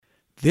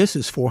This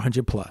is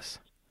 400 Plus.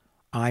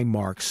 I'm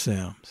Mark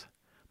Sims.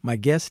 My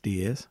guest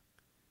is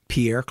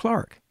Pierre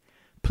Clark.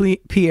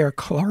 Pierre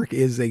Clark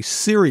is a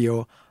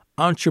serial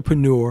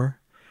entrepreneur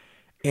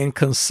and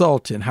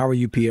consultant. How are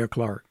you, Pierre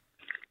Clark?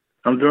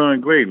 I'm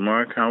doing great,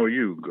 Mark. How are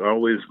you?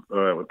 Always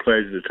a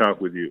pleasure to talk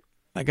with you.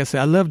 Like I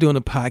said, I love doing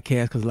a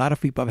podcast because a lot of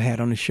people I've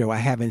had on the show I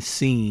haven't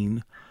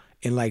seen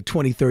in like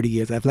 20, 30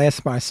 years.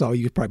 Last time I saw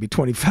you was probably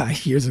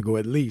 25 years ago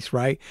at least,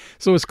 right?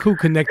 So it's cool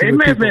connecting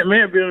with people. It may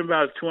have been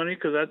about 20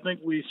 because I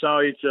think we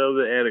saw each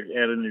other at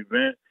an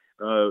event.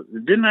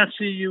 Didn't I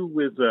see you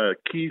with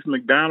Keith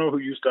McDonald, who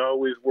used to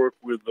always work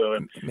with?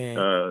 Man,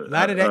 a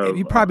lot of that,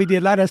 you probably did.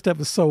 A lot of that stuff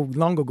was so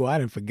long ago, I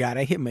didn't forget.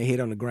 I hit my head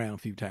on the ground a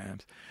few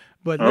times.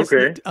 But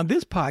okay. On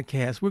this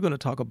podcast, we're going to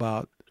talk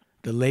about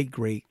the late,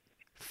 great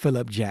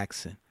Philip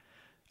Jackson,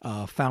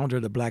 founder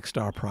of the Black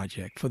Star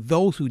Project. For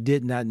those who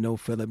did not know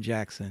Philip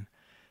Jackson,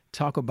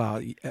 talk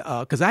about,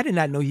 because I did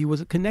not know he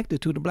was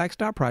connected to the Black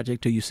Star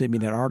Project till you sent me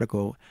that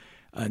article,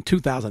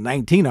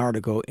 2019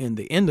 article in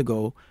the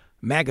Indigo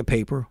MAGA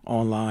paper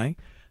online.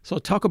 So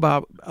talk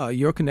about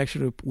your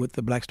connection with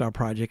the Black Star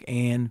Project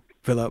and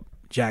Philip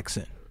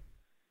Jackson.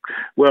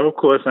 Well, of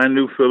course, I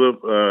knew Philip,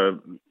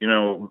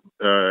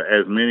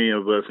 as many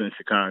of us in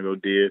Chicago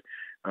did,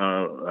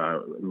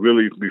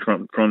 really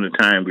from the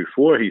time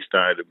before he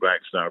started the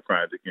Black Star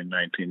Project in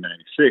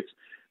 1996,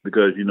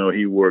 because,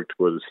 he worked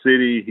for the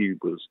city. He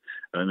was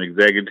an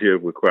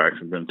executive with Crocs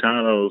and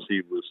Ventanos.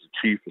 He was the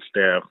chief of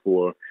staff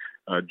for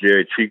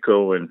Jerry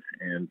Chico and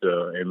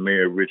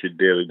Mayor Richard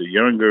Daley the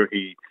Younger.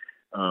 He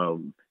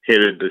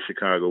headed the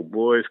Chicago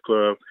Boys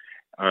Club.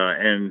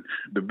 And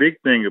the big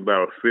thing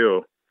about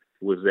Phil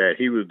was that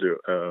he was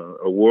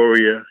a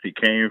warrior. He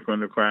came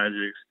from the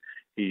projects.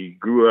 He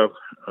grew up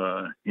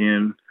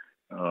in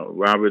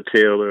Robert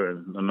Taylor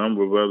and a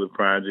number of other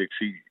projects.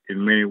 He,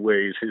 in many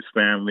ways, his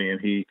family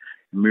and he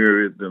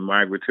mirrored the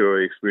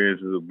migratory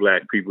experiences of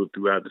Black people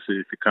throughout the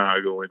city of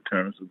Chicago in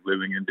terms of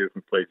living in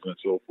different places and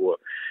so forth.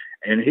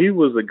 And he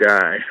was a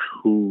guy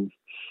who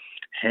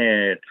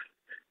had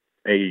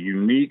a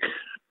unique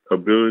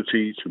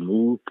ability to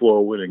move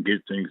forward and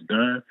get things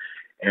done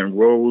and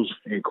rose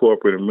in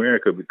corporate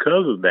America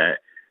because of that,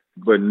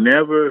 but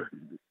never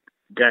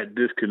got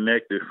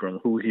disconnected from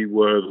who he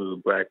was as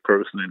a Black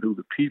person and who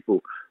the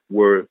people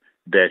were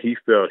that he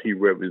felt he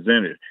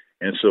represented.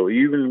 And so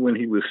even when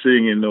he was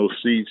sitting in those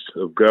seats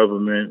of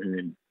government and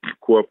in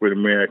corporate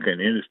America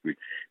and industry,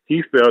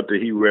 he felt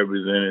that he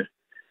represented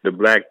the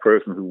Black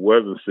person who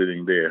wasn't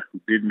sitting there, who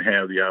didn't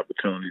have the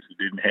opportunities, who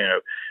didn't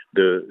have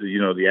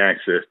the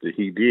access that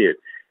he did.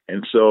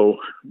 And so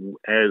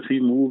as he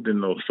moved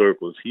in those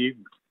circles, he,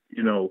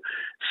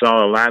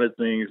 saw a lot of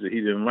things that he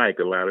didn't like,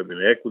 a lot of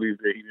inequities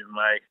that he didn't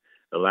like,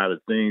 a lot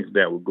of things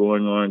that were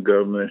going on in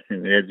government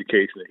and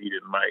education that he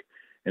didn't like.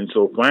 And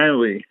so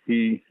finally,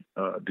 he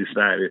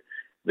decided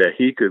that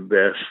he could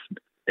best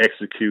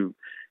execute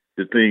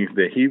the things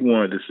that he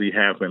wanted to see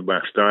happen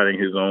by starting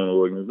his own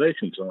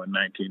organization. So in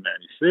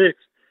 1996,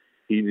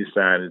 he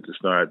decided to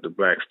start the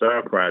Black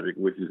Star Project,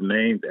 which is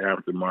named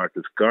after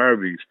Marcus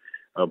Garvey's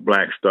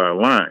Black Star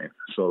line.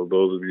 So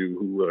those of you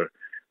who are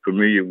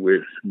familiar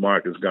with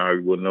Marcus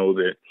Garvey will know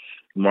that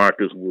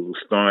Marcus was a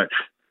staunch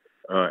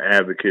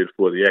advocate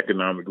for the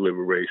economic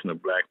liberation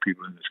of Black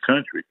people in this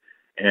country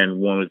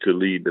and wanted to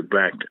lead the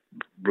Back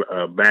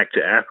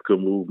to Africa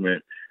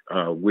movement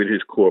with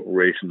his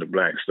corporation, the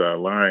Black Star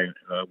Line,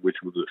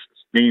 which was a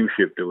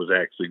steamship that was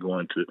actually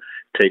going to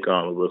take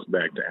all of us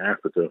back to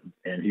Africa.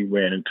 And he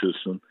ran into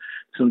some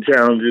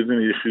challenges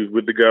and issues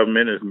with the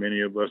government, as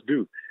many of us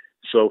do.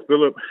 So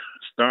Philip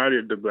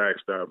started the Black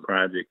Star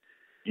Project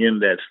in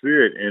that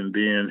spirit, and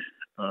then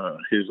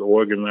his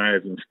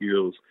organizing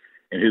skills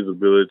and his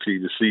ability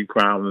to see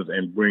problems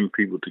and bring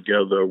people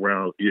together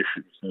around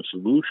issues and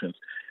solutions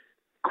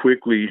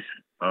quickly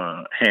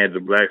had the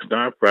Black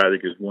Star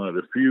Project as one of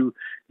the few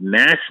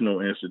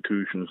national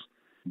institutions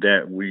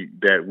that we've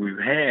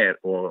had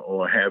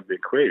or have been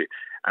created.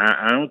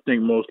 I don't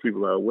think most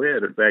people are aware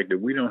of the fact that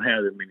we don't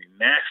have that many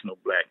national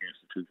Black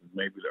institutions.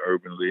 Maybe the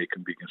Urban League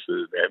can be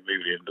considered that,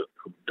 maybe the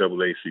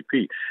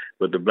NAACP.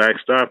 But the Black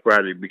Star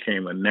Project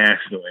became a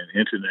national and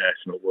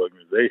international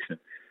organization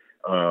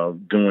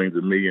doing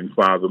the Million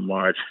Father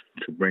March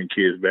to bring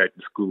kids back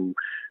to school,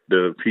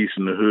 the Peace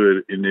in the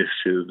Hood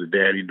initiatives, the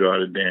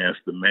Daddy-Daughter Dance,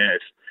 the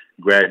mass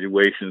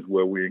graduations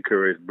where we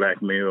encourage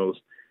Black males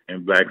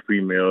and Black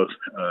females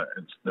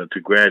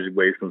to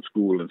graduate from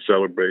school and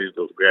celebrate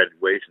those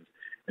graduations.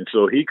 And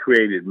so he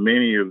created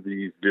many of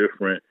these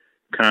different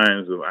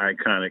kinds of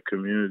iconic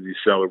community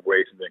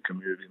celebrations and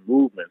community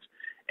movements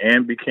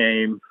and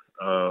became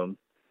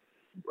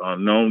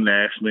known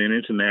nationally and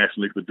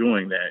internationally for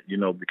doing that.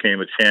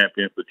 Became a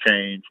champion for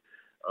change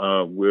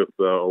with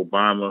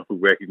Obama, who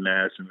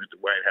recognized him at the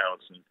White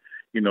House, and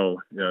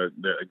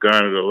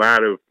garnered a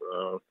lot of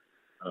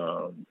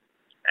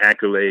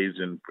accolades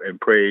and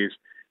praise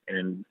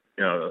and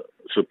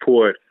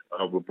support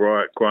of a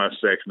broad cross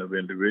section of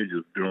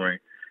individuals during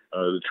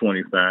the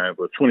 25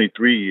 or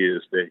 23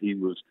 years that he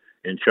was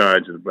in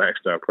charge of the Black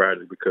Star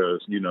Project,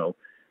 because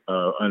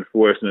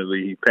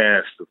Unfortunately, he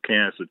passed of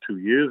cancer 2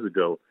 years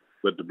ago,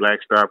 but the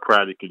Black Star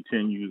Project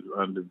continues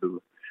under the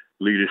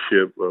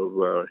leadership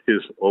of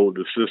his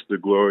older sister,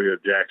 Gloria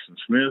Jackson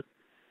Smith,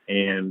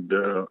 and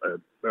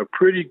a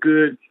pretty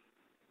good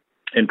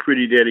and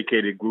pretty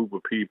dedicated group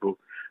of people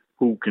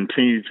who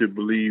continue to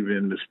believe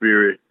in the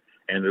spirit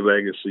and the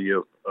legacy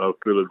of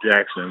Philip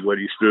Jackson, what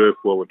he stood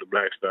for with the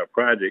Black Star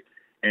Project,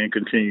 and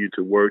continue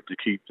to work to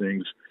keep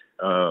things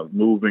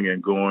moving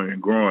and going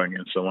and growing.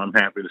 And so I'm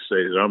happy to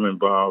say that I'm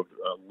involved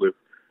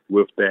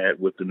with that,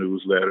 with the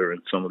newsletter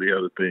and some of the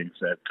other things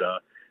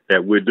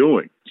that we're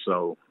doing.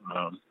 So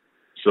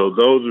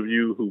those of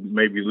you who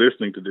may be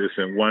listening to this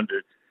and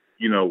wonder,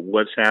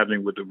 what's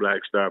happening with the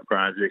Black Star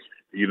Project,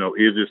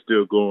 is it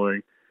still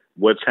going?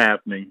 What's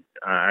happening?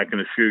 I can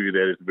assure you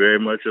that it's very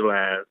much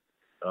alive.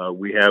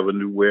 We have a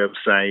new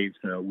website.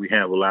 We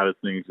have a lot of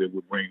things that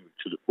we're bringing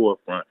to the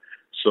forefront.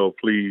 So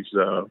please,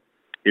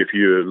 if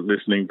you're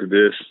listening to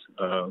this,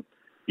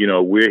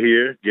 we're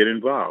here. Get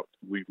involved.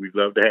 We'd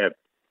love to have you.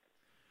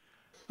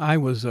 I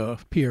was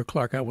Pierre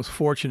Clark. I was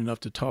fortunate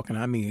enough to talk, and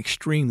I mean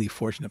extremely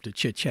fortunate enough to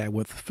chit-chat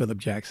with Philip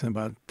Jackson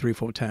about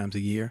 3-4 times a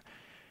year.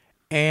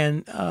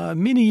 And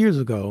many years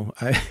ago,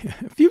 a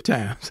few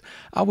times,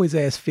 I always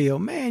asked Phil,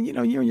 man,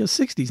 you're in your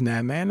 60s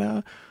now,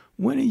 man.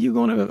 When are you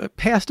going to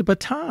pass the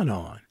baton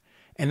on?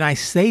 And I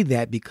say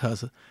that because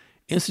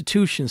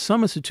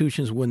some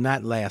institutions will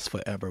not last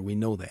forever. We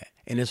know that.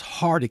 And it's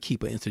hard to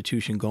keep an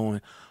institution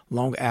going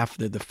long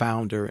after the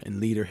founder and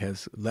leader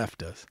has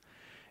left us.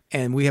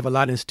 And we have a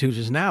lot of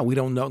institutions now. We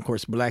don't know. Of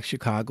course, Black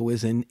Chicago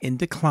is in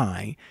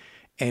decline.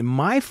 And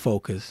my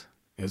focus,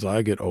 as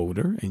I get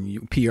older, and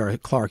you, Pierre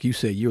Clark, you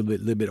said you're a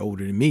little bit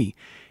older than me,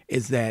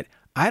 is that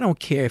I don't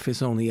care if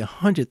it's only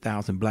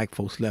 100,000 black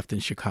folks left in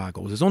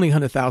Chicago. There's only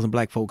 100,000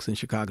 black folks in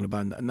Chicago in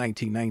about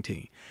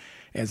 1919,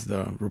 as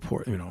the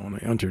report, on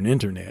the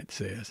internet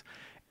says.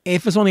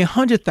 If it's only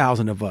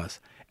 100,000 of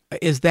us,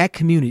 is that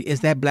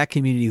black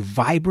community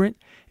vibrant?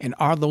 And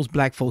are those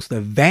black folks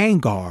the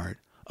vanguard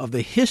of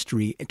the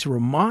history to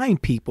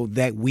remind people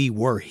that we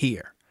were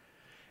here?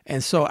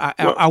 And so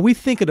are we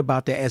thinking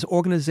about that as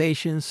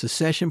organizations,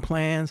 succession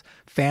plans,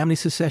 family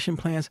succession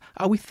plans?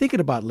 Are we thinking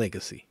about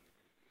legacy?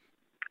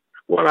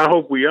 Well, I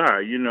hope we are.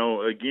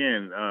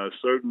 Again,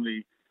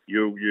 certainly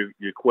your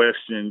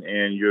question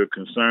and your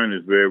concern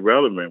is very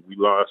relevant. We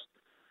lost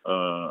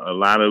a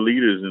lot of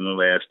leaders in the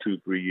last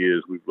 2-3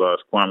 years. We've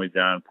lost Kwame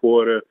John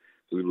Porter.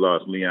 We've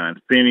lost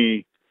Leon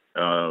Finney.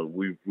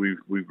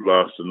 We've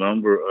lost a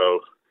number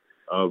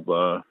of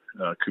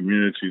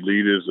community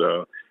leaders.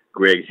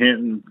 Greg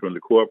Hinton from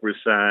the corporate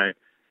side,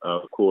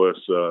 of course,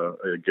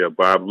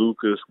 Bob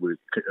Lucas with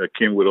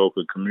Kenwood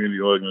Oakland Community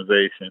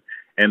Organization,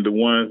 and the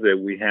ones that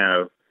we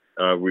have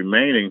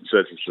remaining,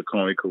 such as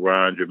Sakoni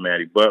Karanja,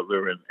 Matty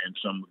Butler, and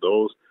some of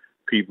those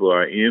people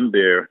are in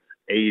their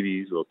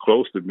 80s or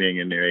close to being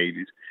in their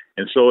 80s,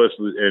 and so is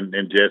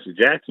and Jesse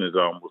Jackson is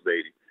almost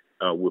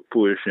 80 with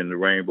Push and the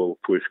Rainbow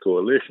Push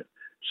Coalition.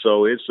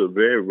 So it's a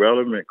very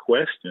relevant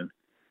question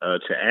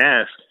to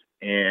ask,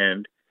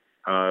 and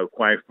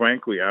quite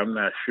frankly, I'm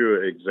not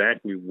sure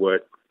exactly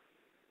what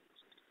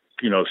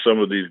some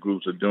of these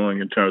groups are doing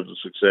in terms of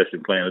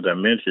succession plan. As I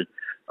mentioned,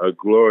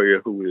 Gloria,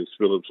 who is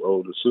Philip's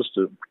older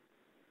sister,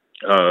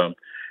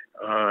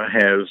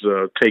 has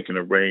taken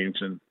the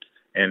reins and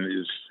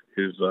is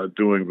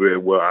doing very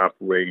well,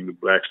 operating the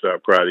Black Star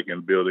Project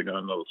and building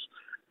on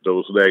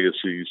those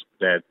legacies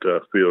that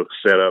Phil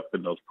set up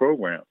in those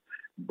programs.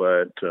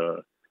 But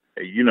to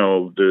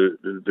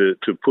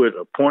put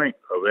a point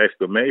of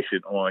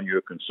exclamation on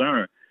your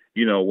concern,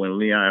 when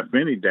Leon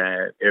Finney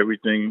died,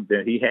 everything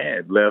that he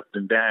had left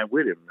and died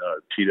with him.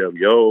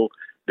 TWO,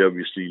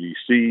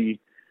 WCDC,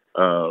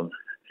 the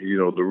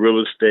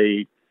real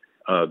estate,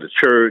 the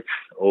church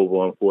over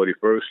on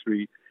 41st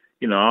Street,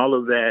 all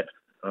of that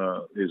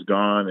is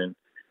gone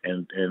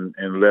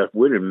and left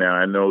with him. Now,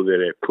 I know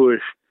that at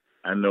Push,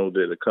 I know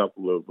that a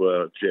couple of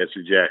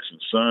Jesse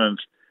Jackson's sons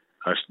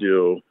are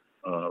still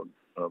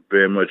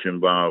very much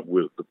involved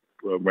with the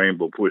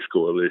Rainbow Push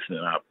Coalition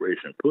and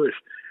Operation Push.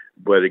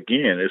 But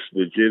again, it's a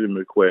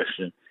legitimate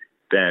question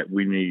that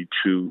we need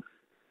to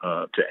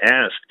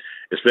ask,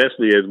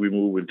 especially as we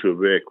move into a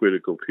very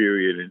critical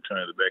period in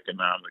terms of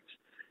economics,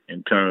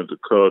 in terms of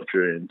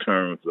culture, in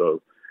terms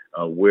of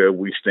where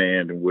we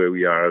stand and where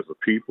we are as a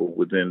people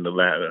within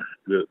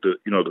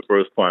the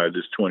first part of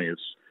this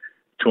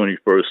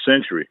 21st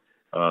century,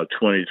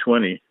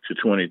 2020 to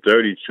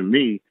 2030, to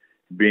me,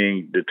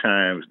 being the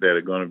times that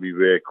are going to be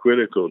very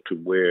critical to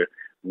where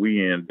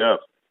we end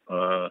up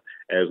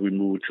as we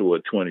move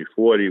toward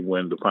 2040,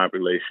 when the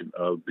population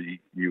of the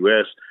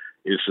U.S.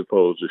 is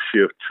supposed to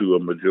shift to a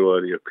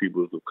majority of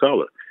peoples of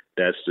color.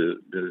 That's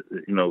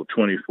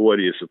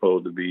 2040 is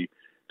supposed to be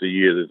the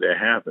year that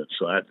happens.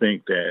 So I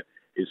think that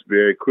it's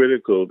very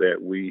critical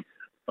that we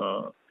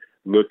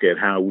look at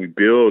how we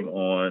build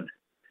on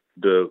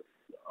the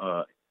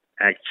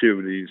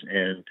activities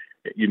and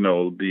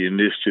the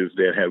initiatives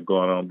that have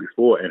gone on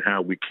before, and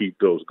how we keep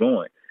those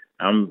going.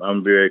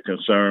 I'm very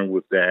concerned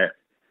with that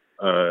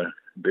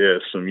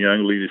there's some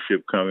young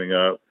leadership coming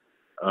up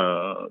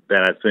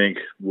that I think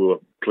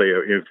will play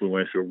an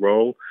influential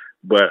role.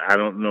 But I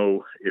don't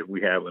know if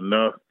we have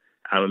enough.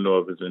 I don't know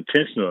if it's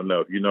intentional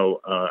enough.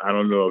 I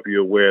don't know if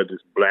you're aware of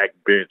this Black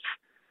Bench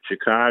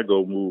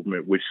Chicago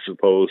movement, which is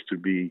supposed to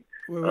be.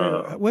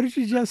 Wait. What did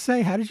you just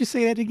say? How did you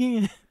say that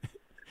again?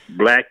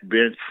 Black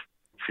Bench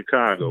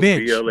Chicago.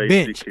 Bench.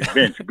 Bench.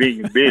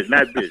 Bench.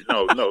 Not bench.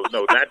 No,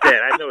 not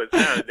that. I know it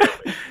sounded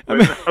that way. I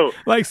mean, no.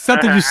 Like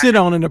something you sit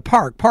on in the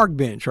park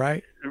bench,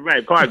 right?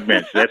 Right, park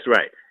bench. That's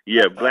right.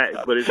 Yeah,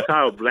 but it's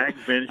called Black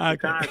Bench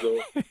Chicago.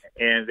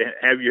 And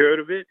have you heard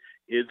of it?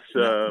 It's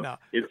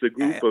it's a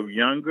group of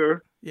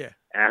younger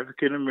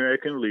African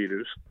American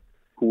leaders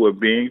who are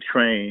being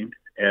trained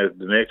as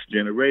the next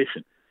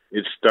generation.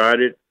 It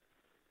started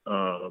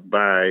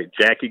by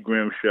Jackie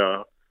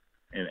Grimshaw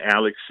and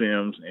Alex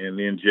Sims, and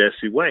then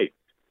Jesse White.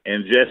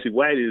 And Jesse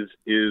White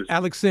is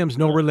Alex Sims,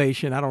 no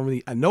relation. I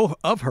know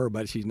of her,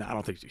 but she's not. I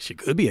don't think she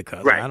could be a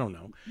cousin. Right. I don't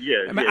know.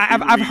 Yeah, I mean,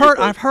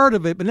 I've heard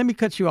of it, but let me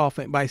cut you off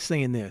by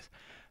saying this.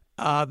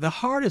 The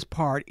hardest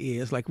part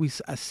is, like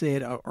I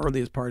said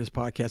earlier as part of this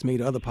podcast, maybe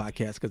the other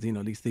podcasts, because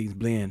these things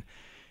blend,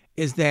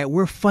 is that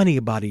we're funny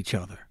about each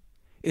other.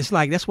 It's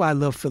like, that's why I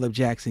love Philip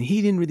Jackson. He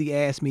didn't really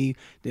ask me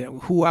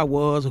who I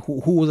was,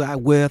 who was I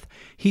with.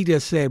 He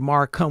just said,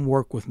 Mark, come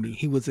work with me.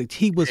 He was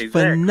exactly.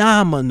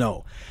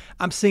 Phenomenal.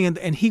 I'm saying,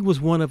 and he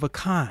was one of a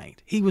kind.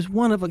 He was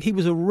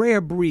a rare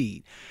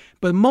breed.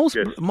 But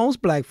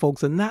most black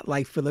folks are not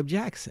like Philip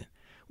Jackson.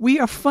 We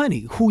are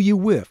funny. Who you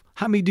with?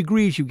 How many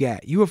degrees you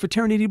got? You a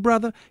fraternity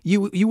brother?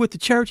 You with the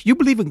church? You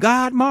believe in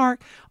God,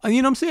 Mark?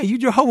 You know what I'm saying? You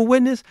Jehovah's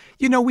Witness?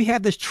 We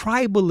have this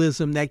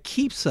tribalism that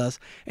keeps us,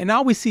 and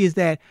all we see is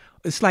that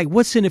it's like,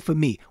 what's in it for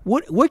me?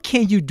 What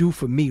can you do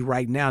for me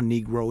right now,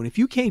 Negro? And if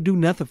you can't do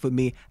nothing for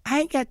me,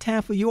 I ain't got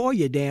time for you or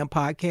your damn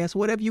podcast,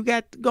 whatever you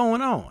got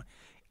going on.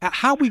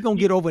 How we gonna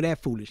get over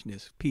that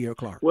foolishness, Pierre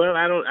Clark? Well,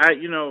 I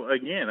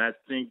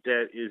think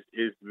that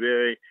is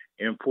very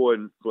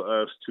important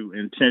for us to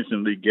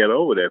intentionally get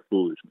over that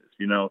foolishness.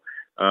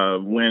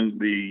 When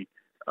the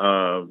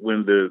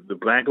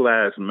Black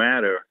Lives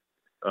Matter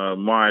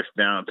marched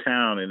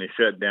downtown and they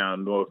shut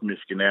down North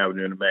Michigan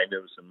Avenue and the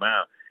Magnificent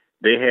Mile,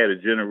 they had a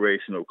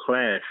generational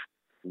clash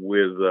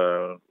with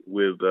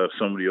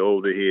some of the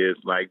older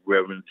heads like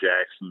Reverend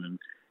Jackson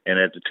and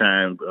at the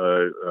time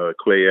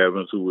Clay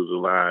Evans, who was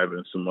alive,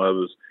 and some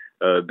others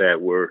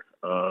that were.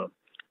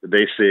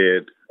 They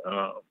said,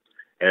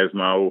 as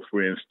my old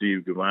friend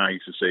Steve Gavin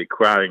used to say,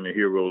 crowding the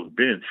hero's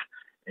bench,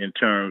 in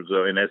terms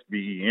of, and that's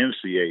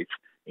BENCH,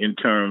 in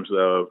terms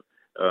of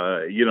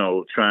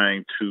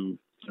trying to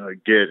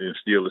get and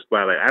steal the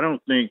spotlight. I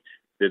don't think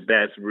that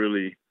that's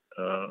really.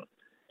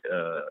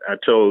 I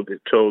told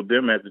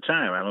them at the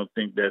time, I don't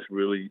think that's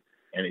really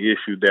an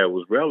issue that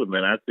was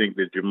relevant. I think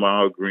that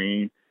Jamal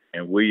Green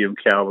and William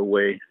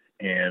Calloway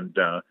and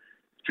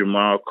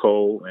Jamal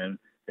Cole and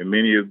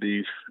many of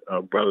these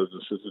brothers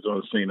and sisters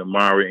on the scene,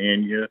 Amara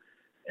Enya,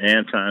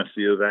 Anton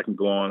Seals, I can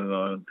go on and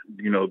on.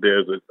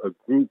 There's a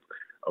group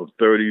of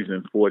 30s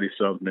and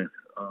 40-something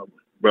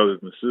brothers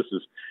and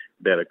sisters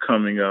that are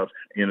coming up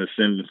in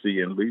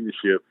ascendancy and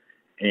leadership,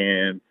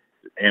 and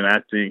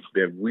I think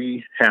that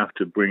we have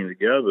to bring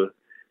together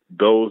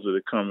those that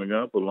are coming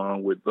up,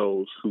 along with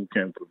those who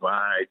can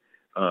provide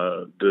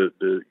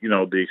the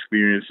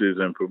experiences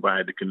and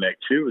provide the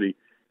connectivity,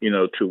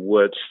 to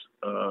what's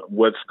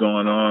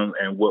going on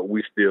and what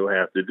we still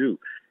have to do.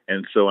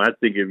 And so I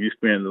think if you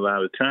spend a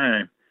lot of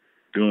time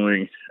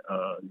doing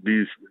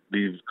these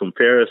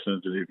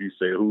comparisons, and if you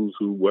say who's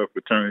who, what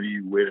fraternity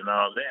you with, and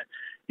all that,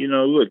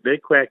 look, they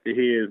crack the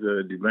heads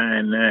of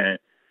Divine Nine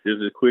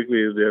just as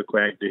quickly as they'll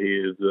crack the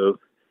heads of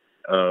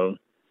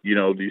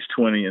these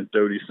 20 and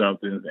 30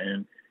 somethings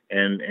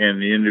and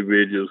the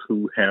individuals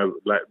who have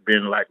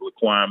been like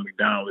Laquan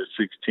McDonald at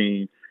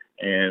 16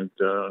 and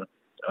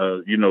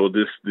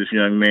this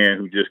young man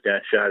who just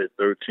got shot at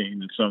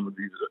 13 and some of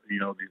these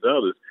these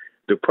others.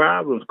 The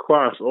problems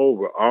cross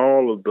over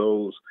all of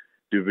those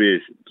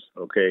divisions.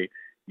 Okay,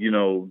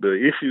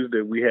 the issues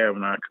that we have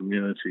in our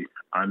community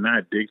are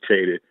not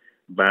dictated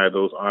by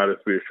those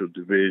artificial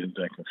divisions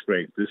and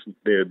constraints.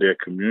 They're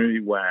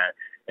community wide,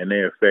 and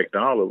they affect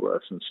all of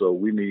us. And so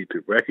we need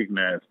to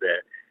recognize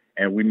that,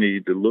 and we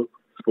need to look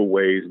for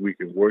ways we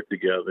can work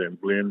together and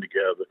blend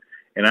together.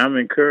 And I'm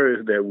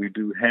encouraged that we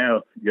do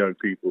have young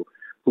people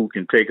who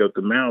can take up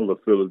the mantle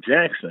of Philip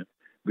Jackson,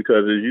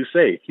 because, as you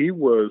say, he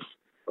was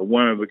a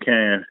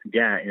one-of-a-kind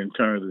guy in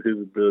terms of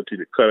his ability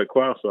to cut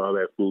across all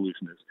that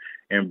foolishness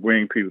and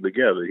bring people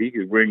together. He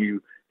could bring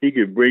you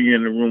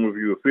in the room if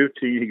you were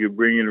 15. He could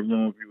bring you in the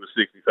room if you were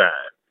 65.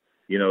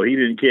 He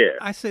didn't care.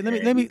 I say,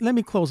 let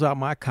me close out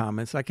my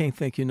comments. I can't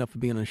thank you enough for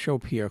being on the show,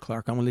 Pierre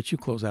Clark. I'm going to let you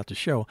close out the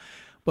show.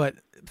 But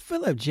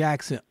Philip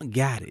Jackson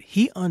got it.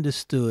 He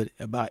understood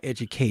about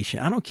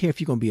education. I don't care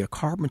if you're going to be a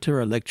carpenter,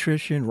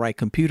 electrician, write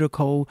computer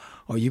code,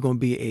 or you're going to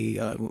be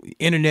a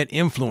internet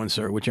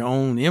influencer with your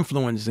own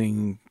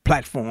influencing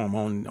platform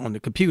on the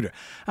computer.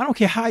 I don't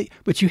care how,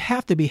 but you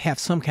have to have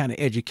some kind of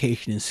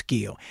education and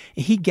skill.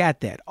 And he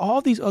got that.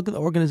 All these other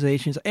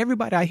organizations,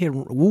 everybody out here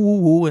woo woo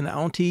woo and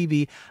on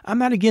TV, I'm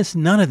not against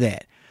none of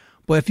that.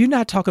 But if you're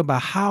not talking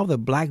about how the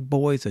black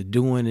boys are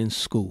doing in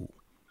school,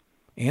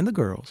 and the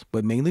girls,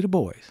 but mainly the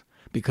boys,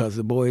 because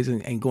the boys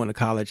ain't going to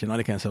college and all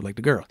that kind of stuff like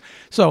the girls.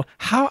 So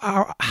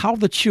how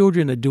the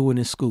children are doing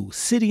in school,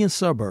 city and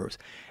suburbs,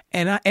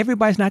 and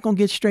everybody's not going to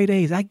get straight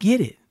A's. I get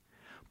it,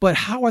 but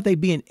how are they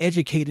being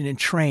educated and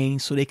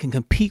trained so they can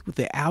compete with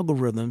the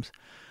algorithms,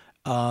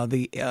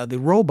 the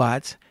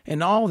robots,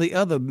 and all the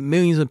other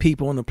millions of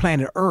people on the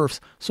planet Earth,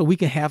 so we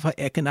can have an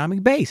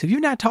economic base? If you're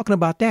not talking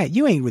about that,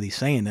 you ain't really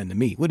saying nothing to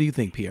me. What do you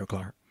think, Pierre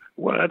Clark?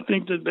 Well, I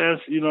think that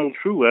that's,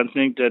 true. I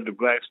think that the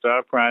Black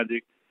Star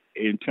Project,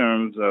 in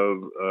terms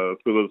of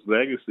Philip's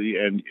legacy,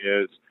 and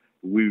as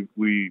we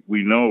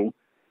know,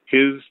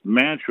 his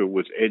mantra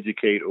was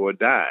educate or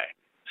die.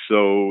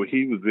 So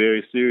he was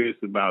very serious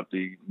about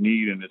the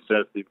need and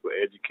necessity for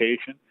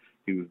education.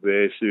 He was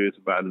very serious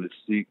about the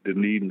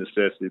need and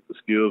necessity for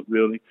skills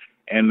building.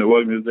 And the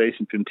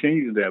organization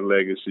continues that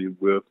legacy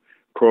with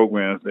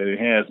programs that it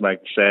has,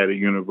 like Saturday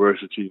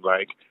University,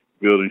 like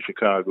Building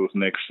Chicago's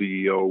Next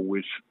CEO,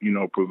 which,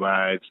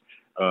 provides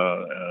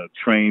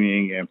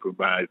training and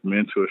provides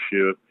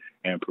mentorship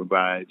and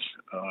provides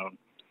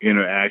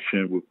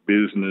interaction with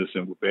business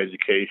and with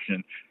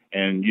education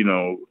and,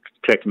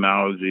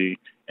 technology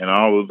and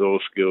all of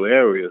those skill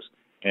areas.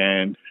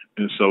 And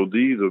so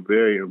these are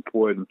very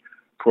important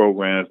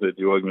programs that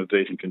the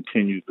organization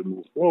continues to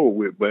move forward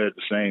with. But at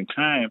the same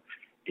time,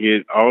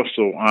 it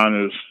also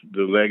honors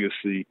the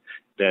legacy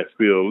that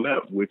Phil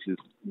left, which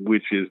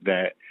is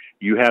that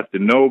you have to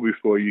know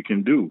before you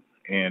can do.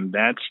 And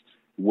that's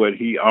what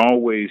he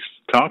always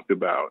talked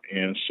about.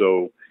 And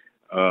so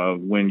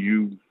when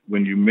you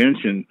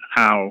mention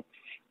how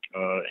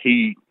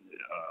he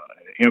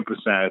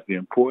emphasized the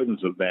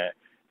importance of that,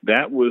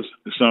 that was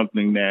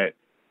something that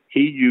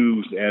he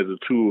used as a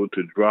tool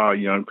to draw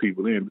young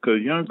people in,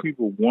 because young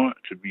people want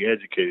to be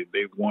educated.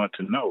 They want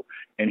to know.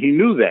 And he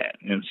knew that.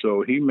 And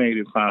so he made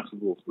it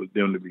possible for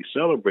them to be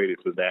celebrated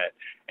for that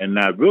and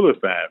not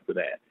vilified for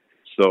that.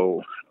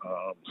 So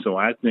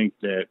I think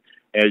that,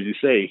 as you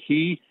say,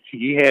 he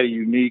had a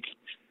unique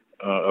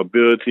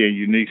ability and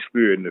unique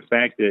spirit. And the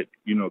fact that,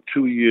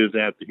 2 years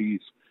after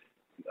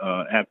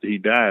he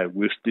died,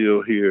 we're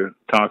still here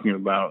talking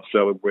about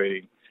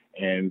celebrating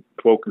and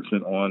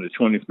focusing on the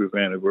 25th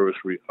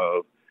anniversary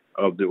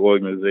of the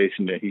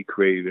organization that he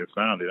created and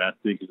founded, I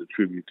think is a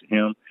tribute to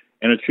him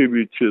and a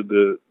tribute to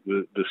the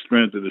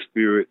strength of the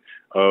spirit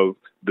of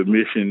the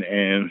mission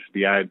and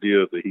the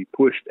ideas that he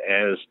pushed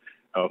as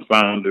a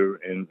founder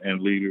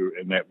and leader,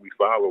 and that we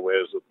follow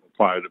as a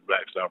part of the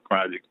Black Star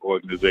Project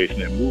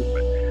organization and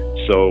movement.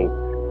 So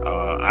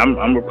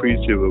I'm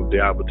appreciative of the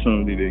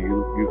opportunity that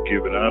you've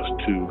given us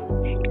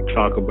to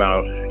talk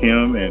about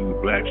him and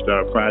Black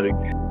Star Project.